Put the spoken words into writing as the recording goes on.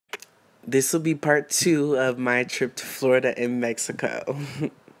This will be part 2 of my trip to Florida and Mexico.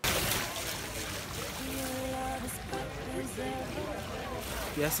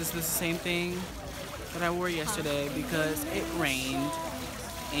 Yes, this was the same thing that I wore yesterday because it rained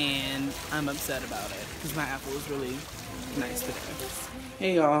and I'm upset about it because my apple was really nice today.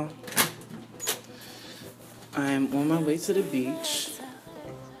 Hey y'all, I'm on my way to the beach.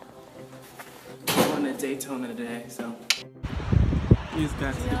 I'm going to Daytona today, so we just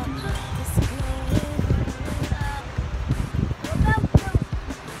got to the beach.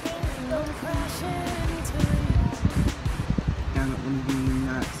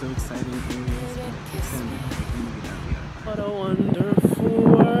 So exciting areas. What a wonderful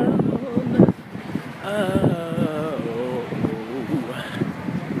world. Oh,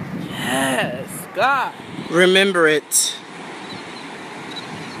 yes, God. Remember it.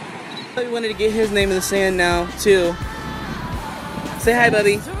 I wanted to get his name in the sand now, too. Say hi,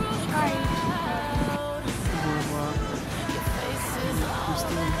 Bubby.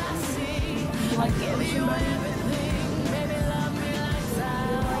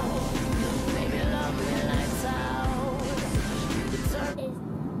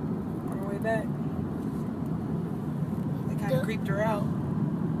 Back. They kind of creeped her out.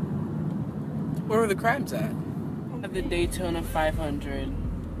 Where were the crabs at? The Daytona 500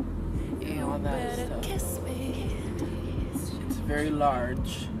 and all that stuff. It's very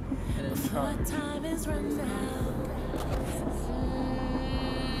large and it's hard.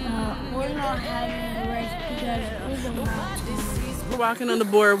 We're not having a race because we're not. We're walking on the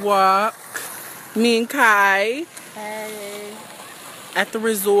boardwalk. Me and Kai. Hey. At the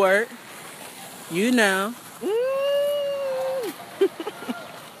resort. You know. We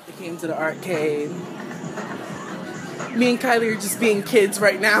came to the arcade. Me and Kylie are just being kids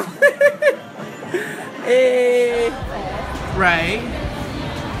right now. Hey. Right.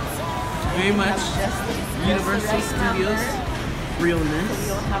 Very much Universal Studios realness.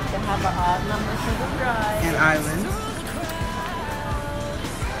 You'll have to have an odd number for the ride. And islands.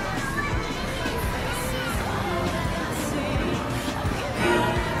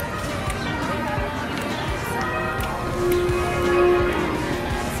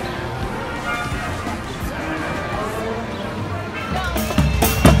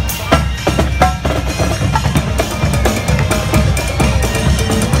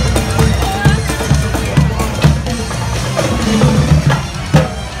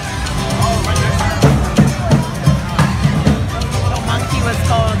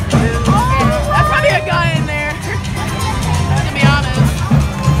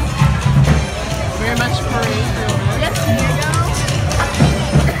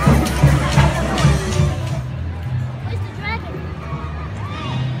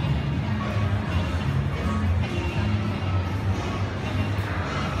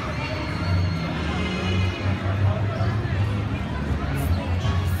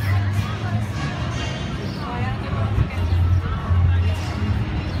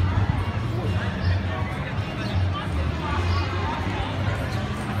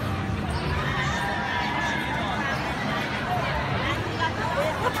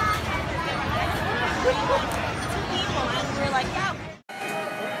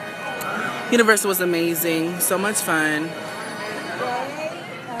 Universal was amazing, so much fun.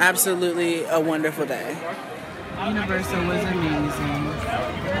 Absolutely a wonderful day. Universal was amazing.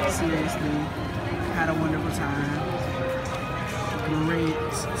 Seriously, had a wonderful time. Great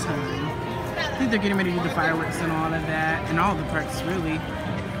time. I think they're getting ready to do the fireworks and all of that, and all the parks really.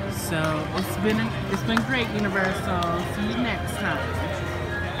 So it's been great, Universal. See you next time.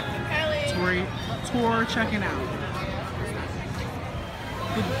 Tour checking out.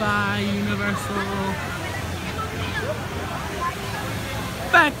 Goodbye, Universal.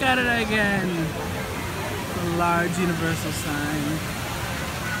 Back at it again. The large Universal sign.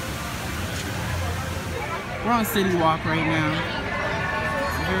 We're on Citiwalk right now.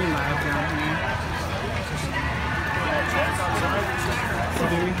 It's very live down here. It's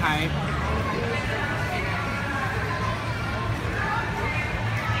very hype.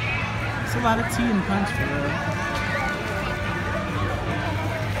 It's a lot of tea and punch for real.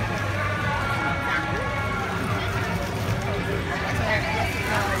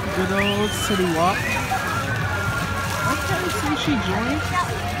 Good old Citiwalk. Okay, so she joined.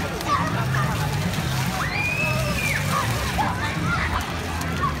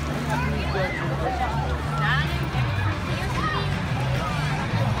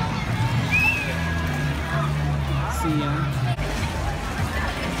 See ya.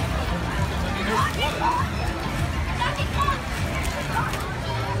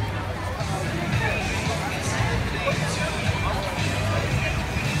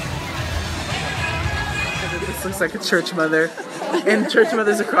 This looks like a church mother. And church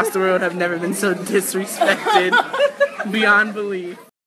mothers across the world have never been so disrespected beyond belief.